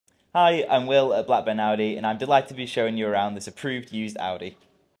Hi, I'm Will at Blackburn Audi and I'm delighted to be showing you around this approved used Audi.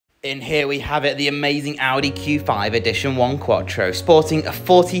 In here we have it, the amazing Audi Q5 Edition 1 Quattro, sporting a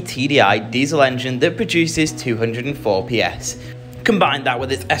 40 TDI diesel engine that produces 204 PS. Combine that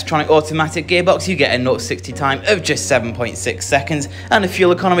with its S-tronic automatic gearbox, you get a 0-60 time of just 7.6 seconds and a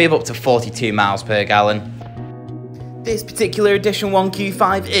fuel economy of up to 42 miles per gallon. This particular Edition 1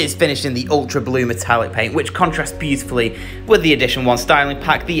 Q5 is finished in the ultra blue metallic paint, which contrasts beautifully with the Edition 1 styling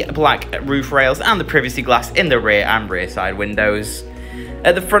pack, the black roof rails and the privacy glass in the rear and rear side windows.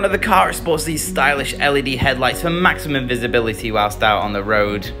 At the front of the car it sports these stylish LED headlights for maximum visibility whilst out on the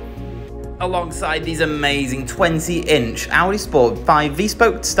road. Alongside these amazing 20-inch Audi Sport 5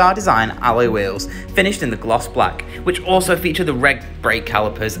 V-spoke star design alloy wheels, finished in the gloss black, which also feature the red brake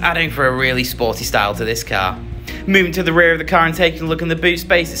calipers, adding for a really sporty style to this car. Moving to the rear of the car and taking a look in the boot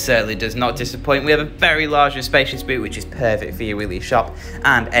space, it certainly does not disappoint. We have a very large and spacious boot which is perfect for your wheelie shop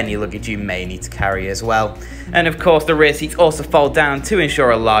and any luggage you may need to carry as well. And of course the rear seats also fold down to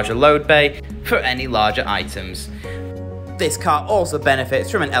ensure a larger load bay for any larger items. This car also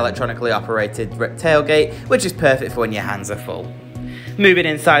benefits from an electronically operated tailgate, which is perfect for when your hands are full. Moving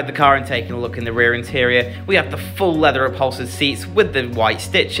inside the car and taking a look in the rear interior, we have the full leather upholstered seats with the white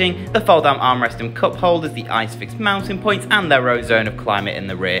stitching, the fold down armrest and cup holders, the ISOFIX mounting points and their own zone of climate in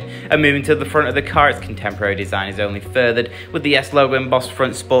the rear. And moving to the front of the car, its contemporary design is only furthered with the S logo embossed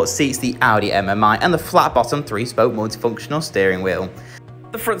front sport seats, the Audi MMI and the flat bottom 3-spoke multifunctional steering wheel.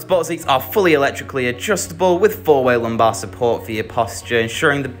 The front sport seats are fully electrically adjustable with 4-way lumbar support for your posture,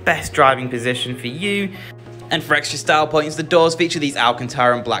 ensuring the best driving position for you. And for extra style points, the doors feature these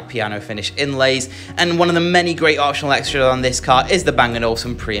Alcantara and black piano finish inlays, and one of the many great optional extras on this car is the Bang &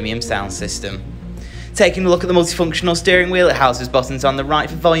 Olufsen premium sound system. Taking a look at the multifunctional steering wheel, it houses buttons on the right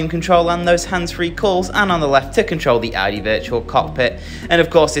for volume control and those hands-free calls, and on the left to control the Audi virtual cockpit. And of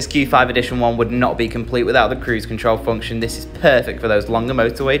course this Q5 Edition 1 would not be complete without the cruise control function. This is perfect for those longer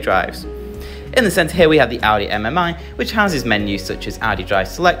motorway drives. In the centre here we have the Audi MMI, which houses menus such as Audi Drive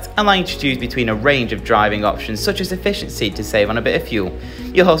Select, allowing you to choose between a range of driving options such as efficiency to save on a bit of fuel.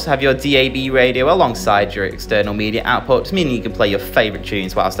 You'll also have your DAB radio alongside your external media outputs, meaning you can play your favourite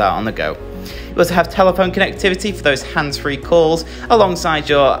tunes whilst out on the go. You also have telephone connectivity for those hands-free calls, alongside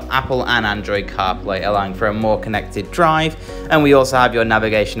your Apple and Android CarPlay, allowing for a more connected drive. And we also have your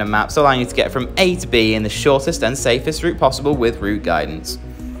navigation and maps, allowing you to get from A to B in the shortest and safest route possible with route guidance.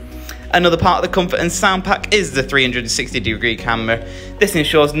 Another part of the comfort and sound pack is the 360-degree camera. This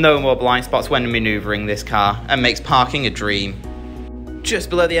ensures no more blind spots when manoeuvring this car and makes parking a dream. Just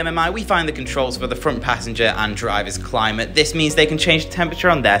below the MMI we find the controls for the front passenger and driver's climate. This means they can change the temperature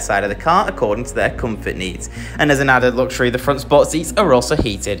on their side of the car according to their comfort needs. And as an added luxury, the front sport seats are also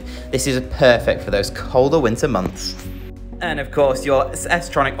heated. This is perfect for those colder winter months. And of course your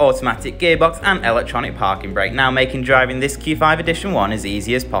S-tronic automatic gearbox and electronic parking brake, now making driving this Q5 Edition 1 as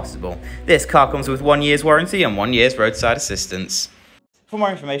easy as possible. This car comes with 1 year's warranty and 1 year's roadside assistance. For more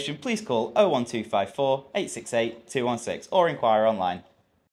information please call 01254 868 216 or inquire online.